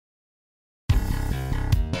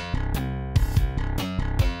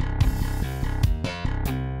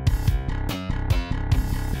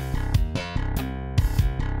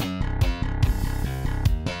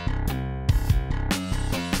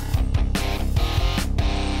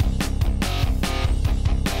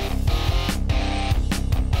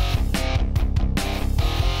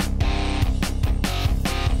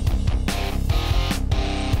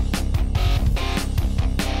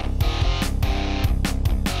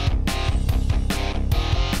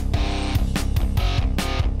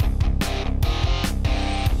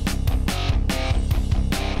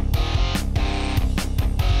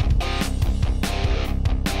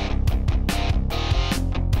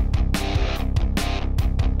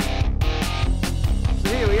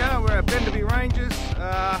Ranges.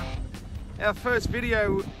 Our first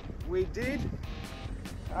video we did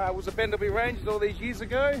was a Bendleby Ranges all these years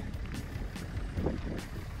ago.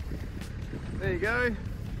 There you go.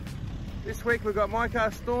 This week we've got my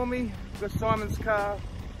car Stormy, we've got Simon's car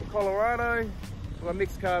the Colorado, we've got a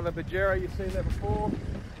mixed car the Pajero, you've seen that before,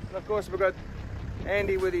 and of course we've got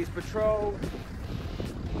Andy with his Patrol,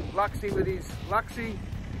 Luxy with his Luxy,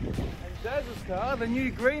 and Daz's car, the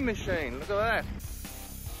new green machine. Look at that.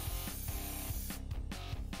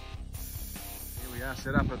 Here we are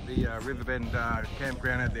set up at the Riverbend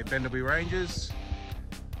campground at the Bendleby Ranges.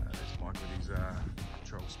 There's Mike with his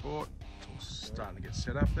Patrol Sport. It's all starting to get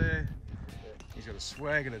set up there. He's got a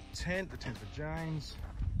swag and a tent. The tent's for James.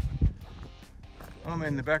 I'm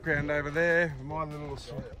in the background over there with my little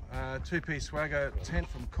two-piece swagger tent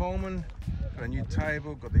from Coleman. Got a new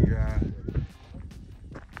table. Got the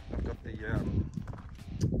I've got the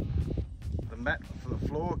mat for the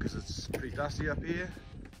floor because it's pretty dusty up here.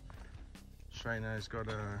 Shano's got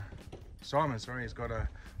Simon, sorry, he's got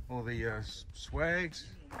all the swags.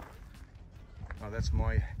 Oh, that's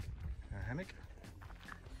my hammock.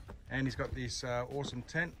 And he's got this awesome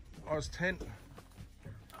tent, Oz tent.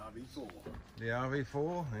 RV4. The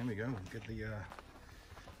RV4, there we go. Get the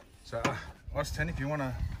so Oz tent, if you want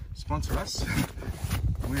to sponsor us,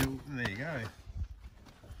 there you go.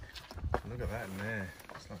 Look at that in there.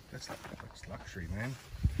 That's luxury, man.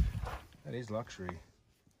 That is luxury.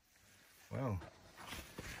 Well, a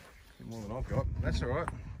bit more than I've got. That's all right.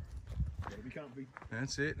 Gotta be comfy.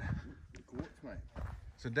 That's it. The quartz, mate.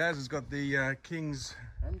 So Daz has got the King's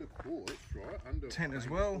under quartz, right? Under tent as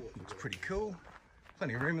well. Looks pretty cool.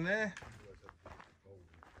 Plenty of room in there.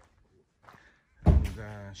 And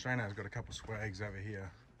Shano's got a couple of swags over here.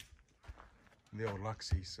 The old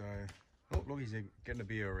Luxy. So, oh look, he's getting a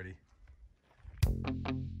beer already.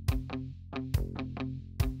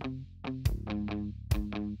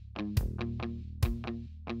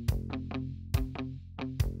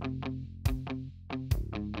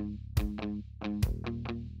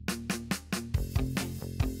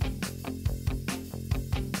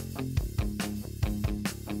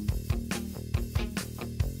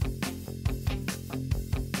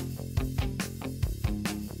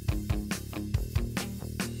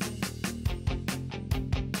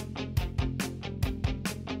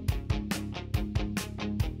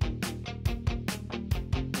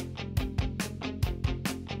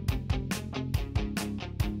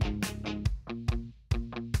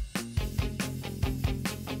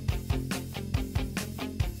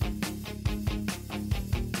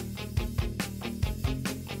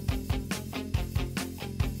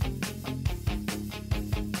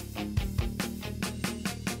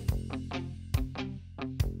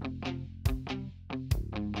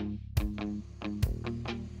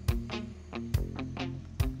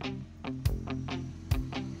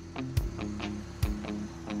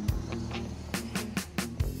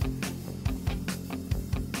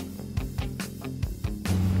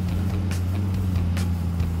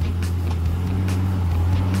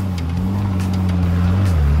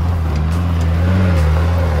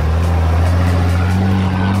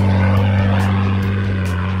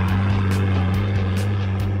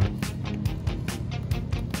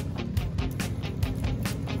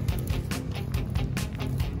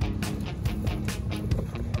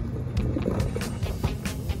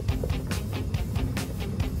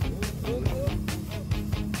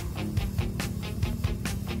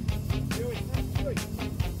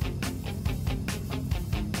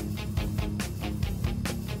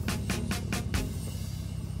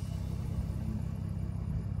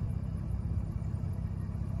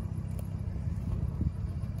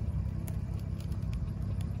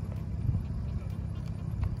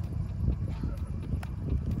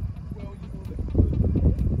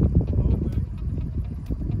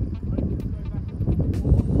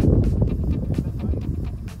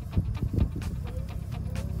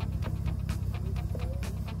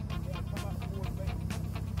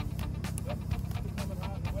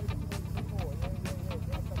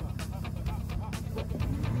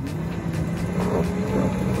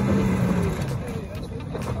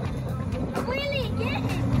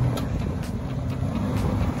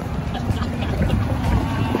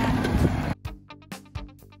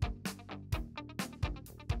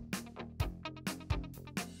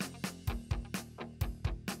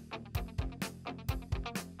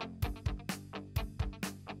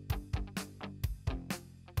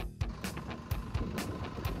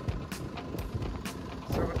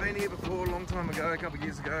 been here before a long time ago, a couple of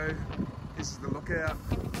years ago. This is the lookout.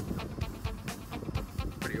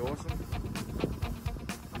 Pretty awesome.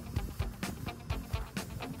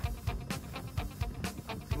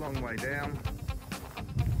 long way down.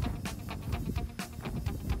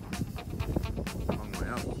 Long way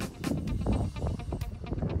up.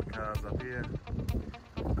 Cars up here.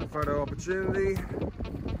 A photo opportunity.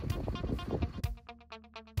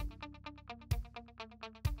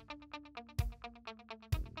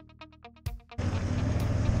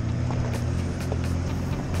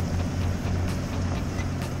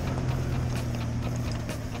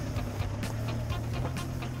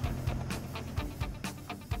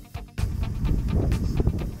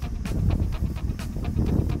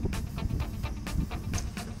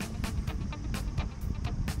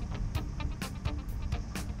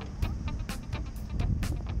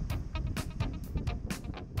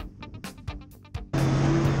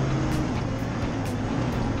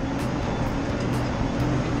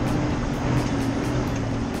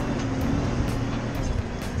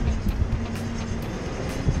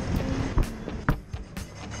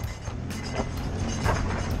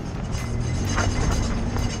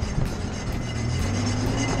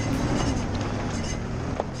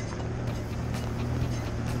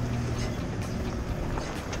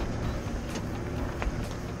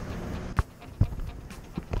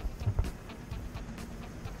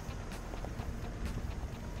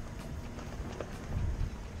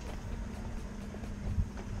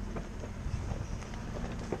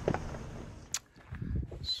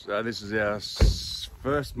 So this is our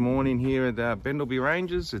first morning here at Bendleby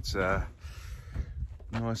Ranges. It's a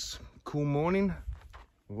nice cool morning.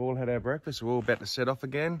 We've all had our breakfast. We're all about to set off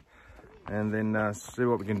again and then see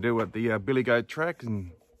what we can do at the Billy Goat track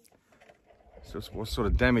and so what sort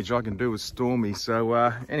of damage I can do with Stormy.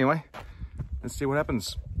 So anyway, let's see what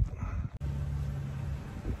happens.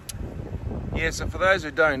 Yeah, so for those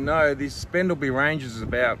who don't know, this Bendleby Ranges is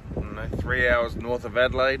about 3 hours north of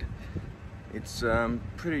Adelaide. It's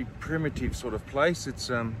pretty primitive sort of place.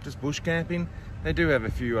 It's just bush camping. They do have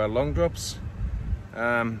a few long drops.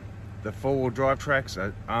 The 4-wheel drive tracks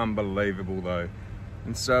are unbelievable though.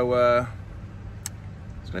 And so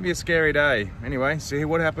it's gonna be a scary day. Anyway, see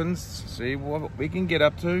what happens, see what we can get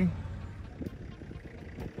up to.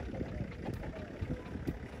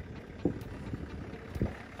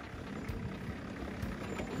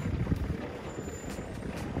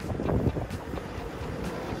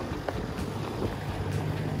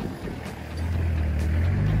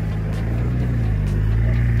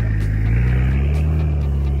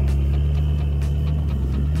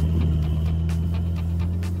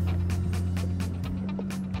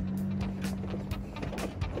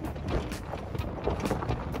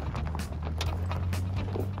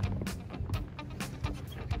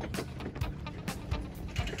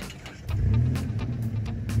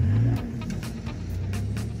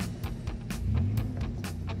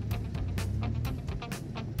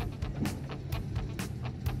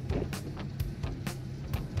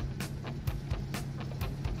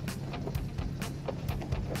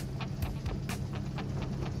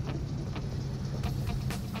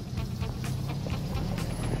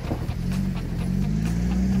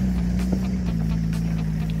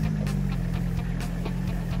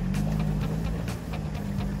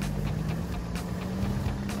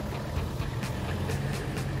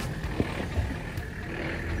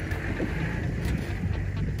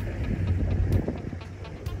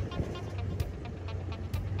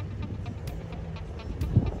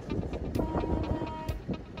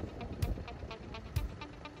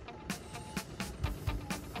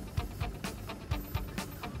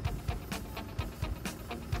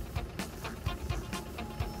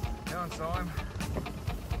 Time.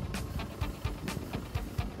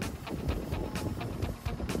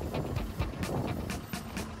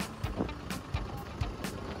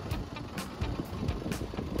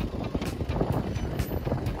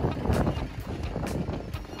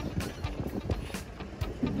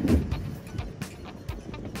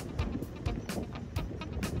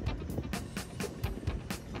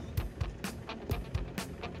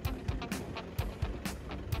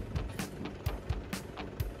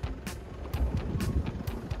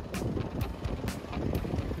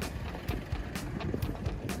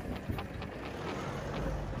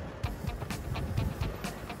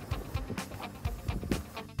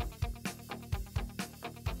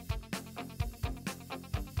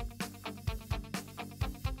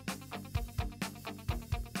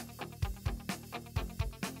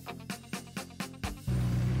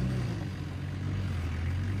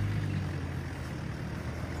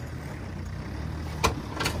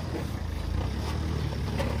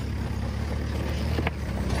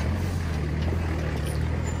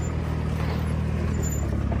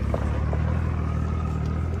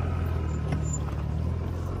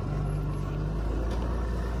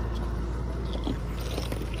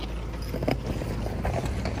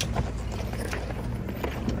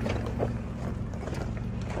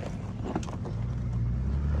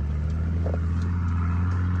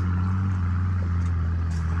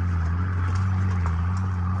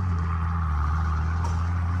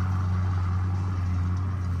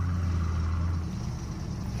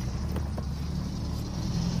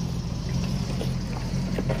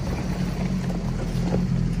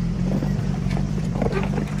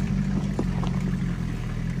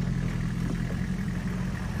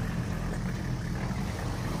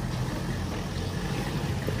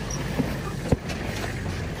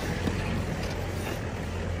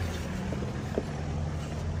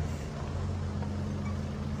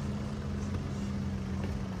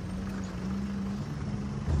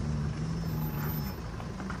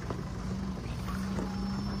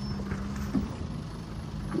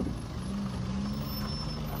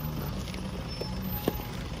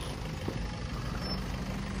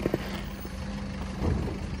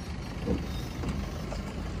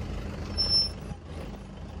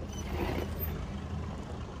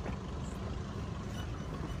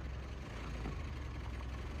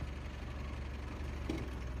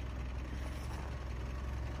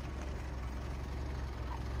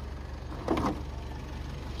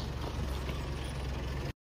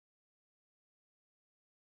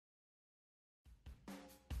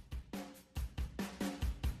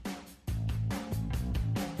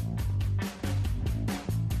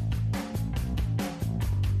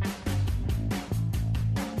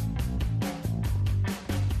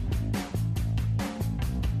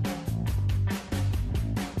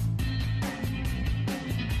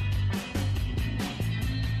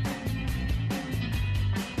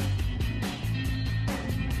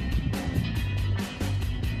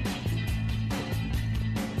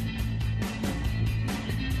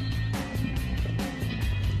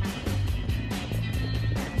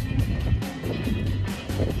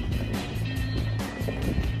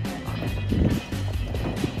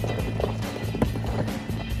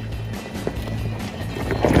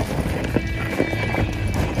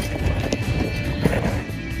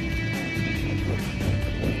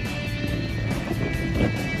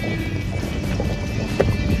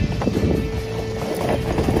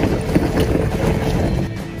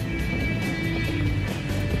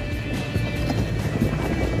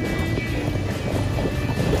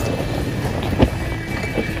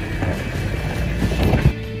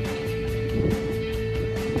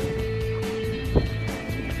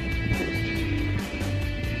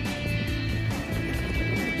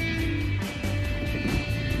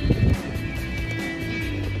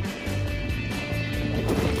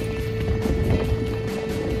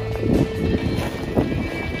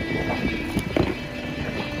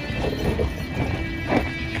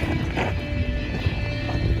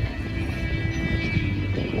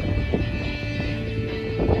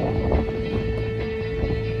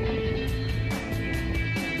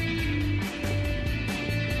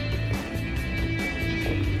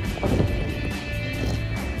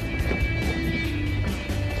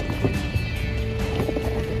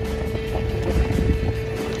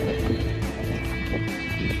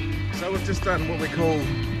 just done what we call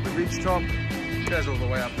the ridge top. It goes all the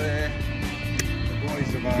way up there. The boys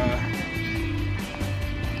have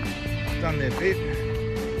done their bit.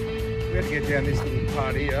 We had to get down this little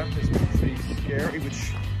part here. This looks pretty scary,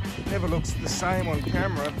 which never looks the same on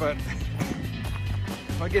camera, but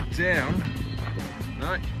if I get down,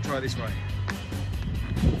 no, try this way.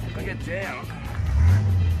 If I get down,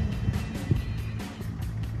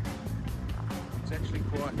 it's actually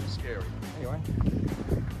quite scary. Anyway, I'm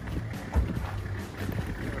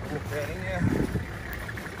going to walk down in here.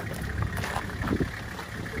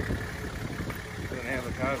 I don't know how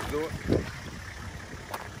the cars do it.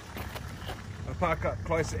 I park up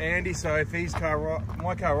close to Andy, so if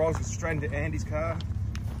my car rolls, it's straight into Andy's car.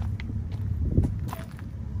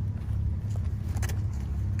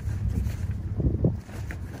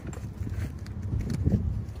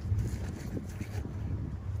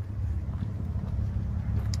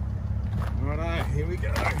 Righto, here we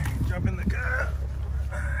go. Jump in the car.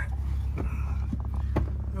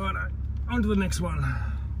 Righto, on to the next one.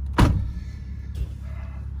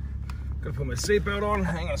 Gotta put my seatbelt on.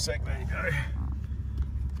 Hang on a sec, there you go.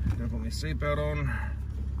 Gotta put my seatbelt on.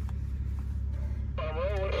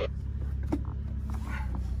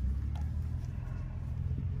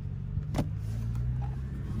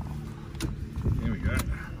 Here we go.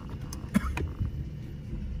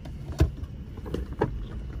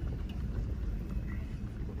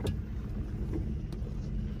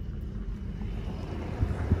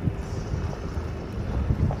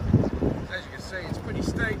 As you can see, it's pretty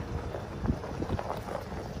steep.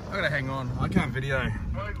 I gotta hang on, I can't video.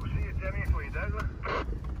 Right, we'll see you down here for you, Douglas.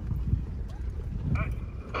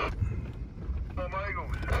 Oh,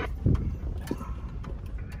 Michaels.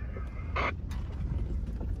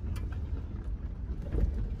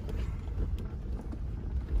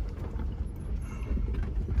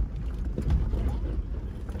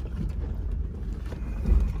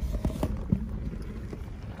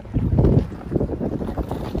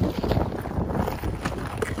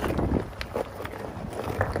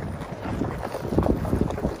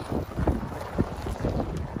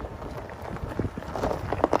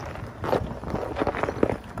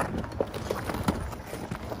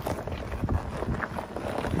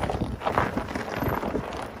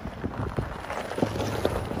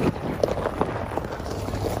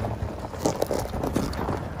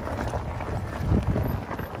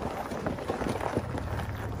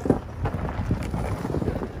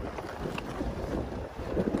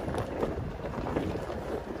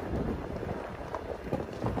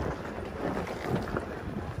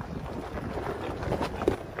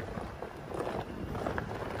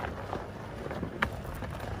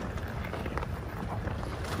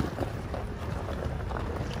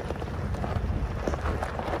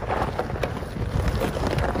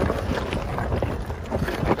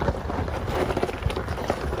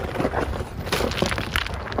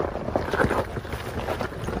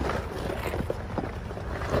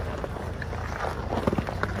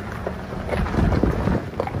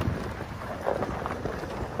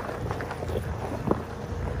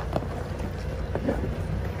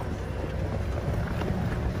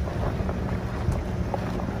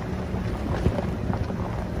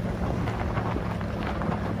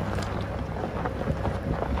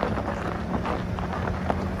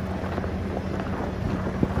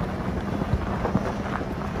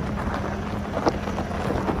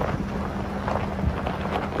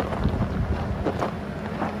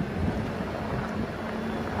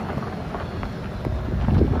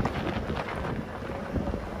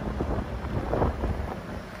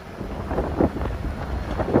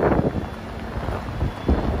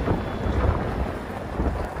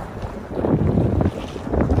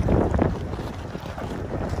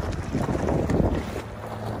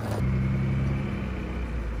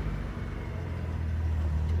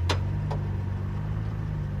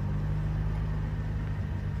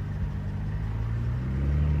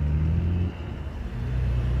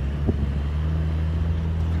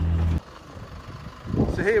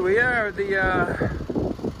 So here we are at the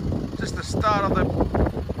just the start of the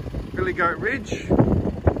Billy Goat Ridge.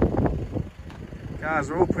 Cars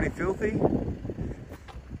are all pretty filthy.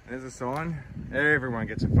 There's a sign. Everyone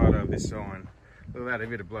gets a photo of this sign. Look at that,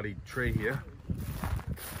 I've hit a bloody tree here.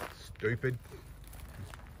 Stupid.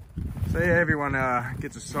 So yeah, everyone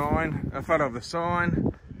gets a sign, a photo of the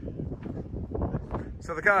sign.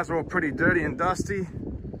 So the cars are all pretty dirty and dusty.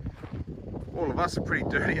 All of us are pretty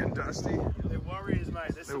dirty and dusty. They're warriors,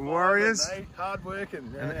 mate. They're warriors. Hard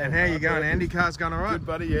working. Yeah, And how you going, Andy? Car's going all right? Good,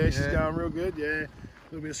 buddy. Yeah, she's going real good. Yeah, a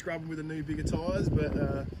little bit of scrubbing with the new bigger tyres, but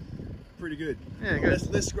pretty good. Yeah,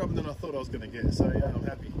 good. Less scrubbing than I thought I was going to get. So yeah, I'm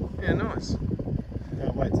happy. Yeah, nice.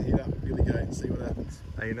 can't wait to hit up Billy Goat and see what happens.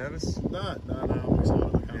 Are you nervous? No, I'm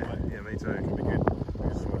excited. I can't wait. Yeah, me too. It could be good.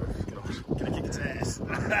 Gonna kick its ass.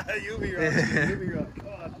 You'll be right. You'll be right.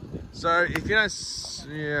 God. So if you don't,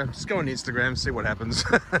 yeah, just go on Instagram, see what happens.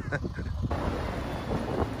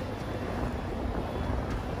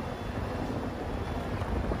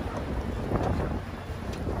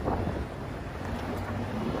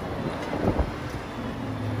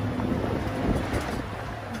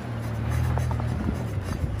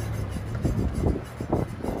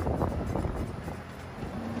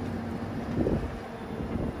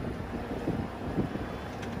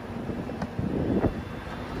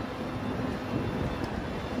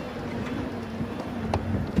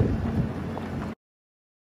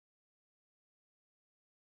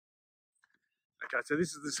 Okay, so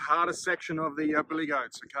this is this hardest section of the billy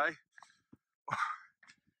goats, okay?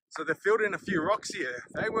 So they're filled in a few rocks here.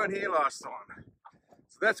 They weren't here last time.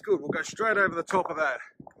 So that's good. We'll go straight over the top of that.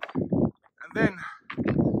 And then,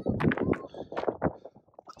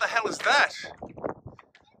 what the hell is that?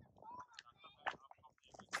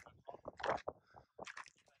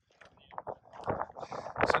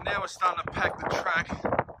 So now we're starting to pack the track.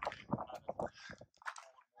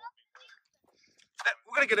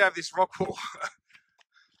 We're going to get out of this rock wall.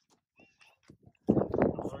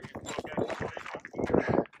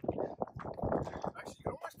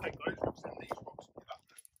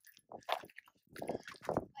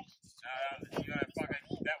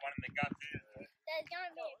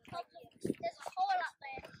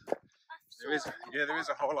 There is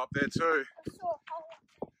a hole up there too.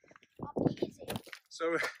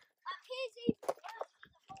 So we're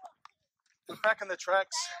packing the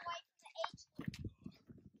tracks.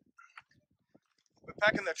 We're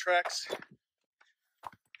packing the tracks.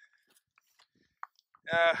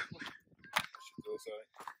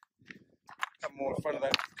 Come more in front of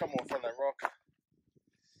that. Come more in front of that rock.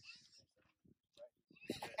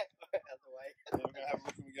 We're gonna have a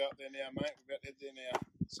look when we go up there now, mate. We've got head there now.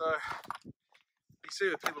 So you see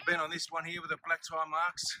that people have been on this one here with the black tire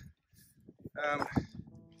marks.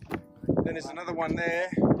 Then there's another one there.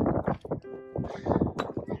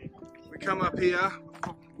 We come up here.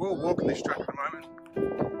 We're all walking this track at the moment.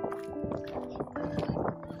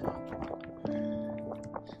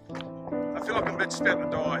 I feel like I'm just about to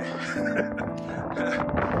die.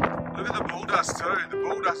 Look at the bull dust too. The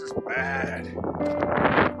bull dust is bad.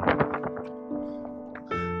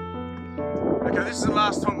 Okay, this is the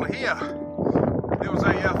last time we're here. There was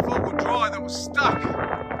a 4-wheel drive that was stuck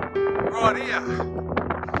right here.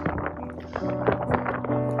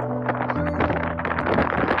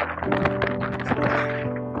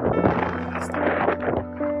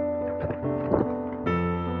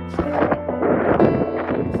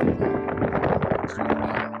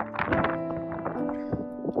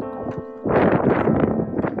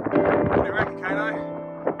 What do you reckon, Kano?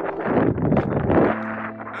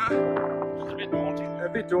 It's a bit daunting. A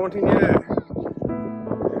bit daunting, yeah.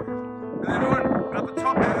 And then on at the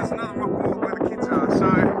top there's another rock wall where the kids are, so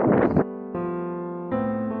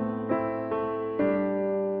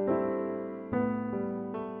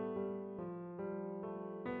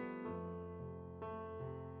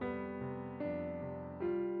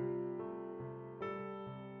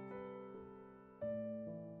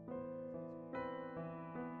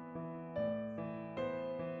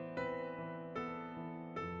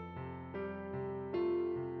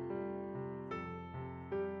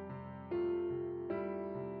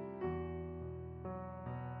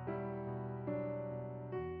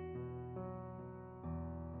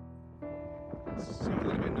I'm a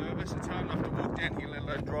little bit nervous. It's hard enough to walk down here, let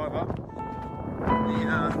alone drive up.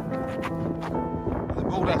 The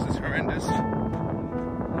bull dust is horrendous.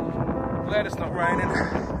 Glad it's not raining.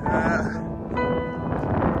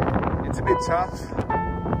 It's a bit tough.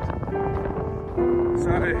 So,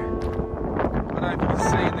 I don't know if you can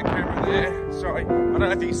see in the camera there. Sorry, I don't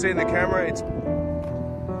know if you can see in the camera. It's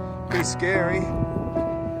pretty scary.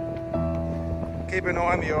 Keep an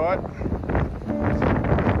eye on the eye.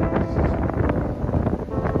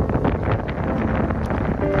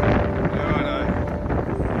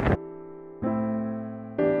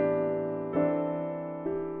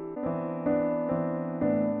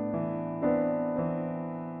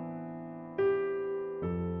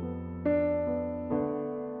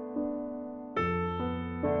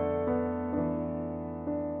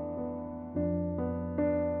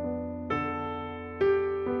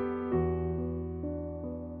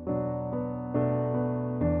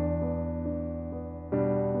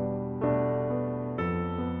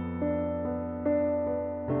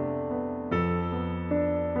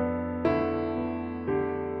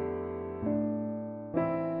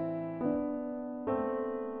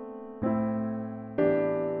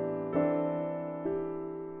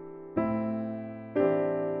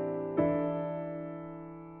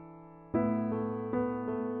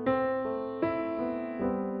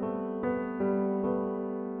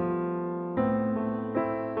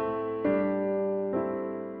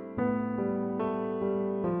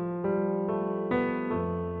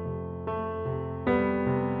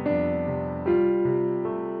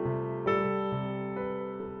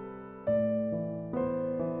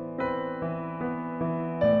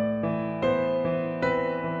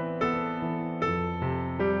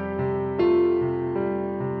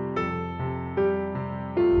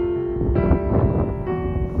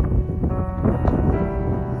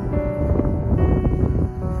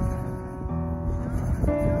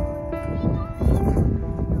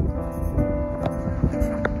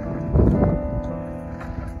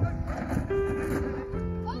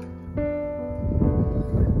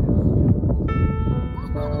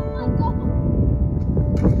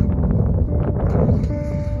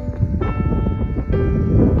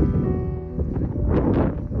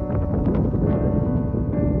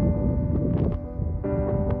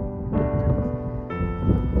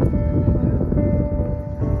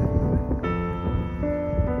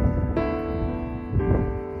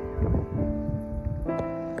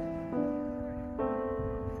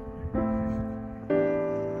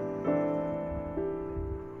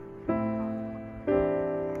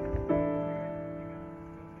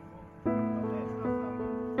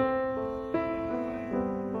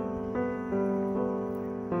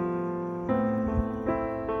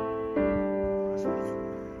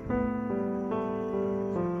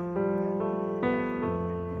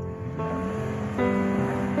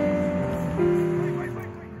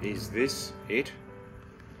 this it?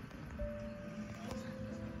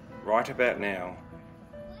 Right about now,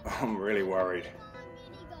 I'm really worried.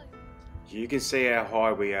 You can see how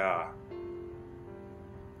high we are,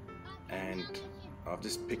 and I've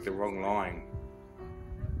just picked the wrong line.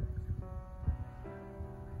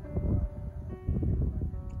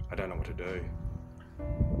 I don't know what to do.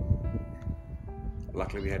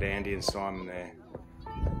 Luckily we had Andy and Simon there.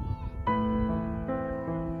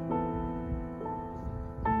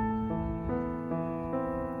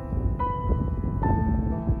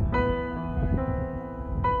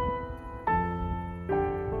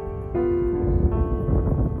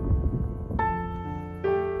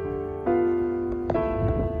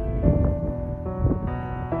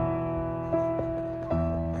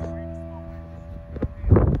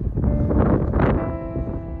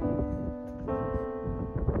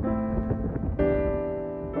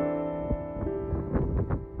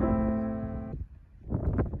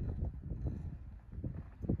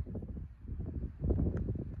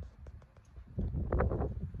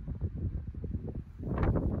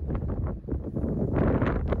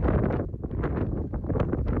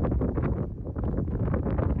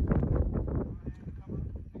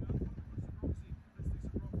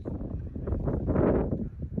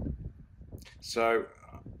 So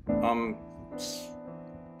I'm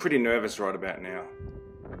pretty nervous right about now.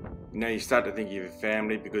 You know, you start to think of your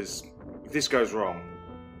family, because if this goes wrong,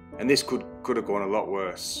 and this could have gone a lot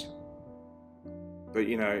worse, but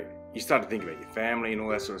you know, you start to think about your family and all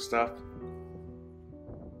that sort of stuff.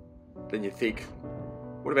 Then you think,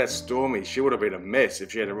 what about Stormy? She would have been a mess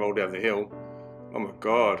if she had to roll down the hill. Oh my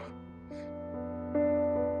God.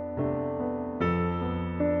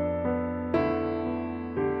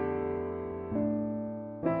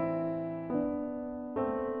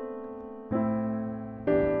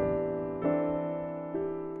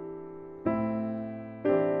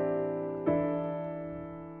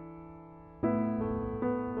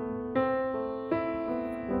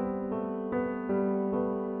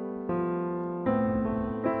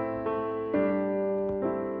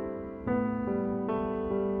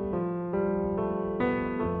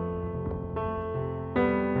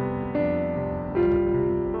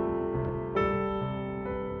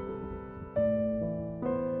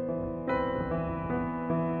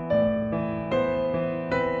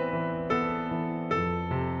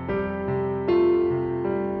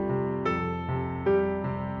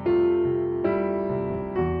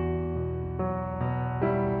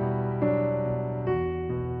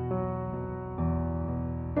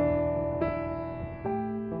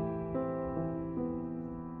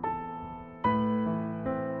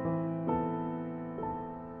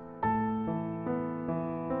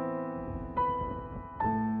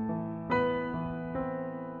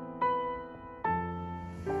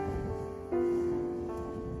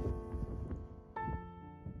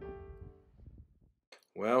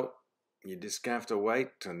 Well, you just have to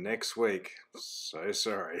wait till next week. So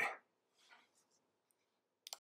sorry.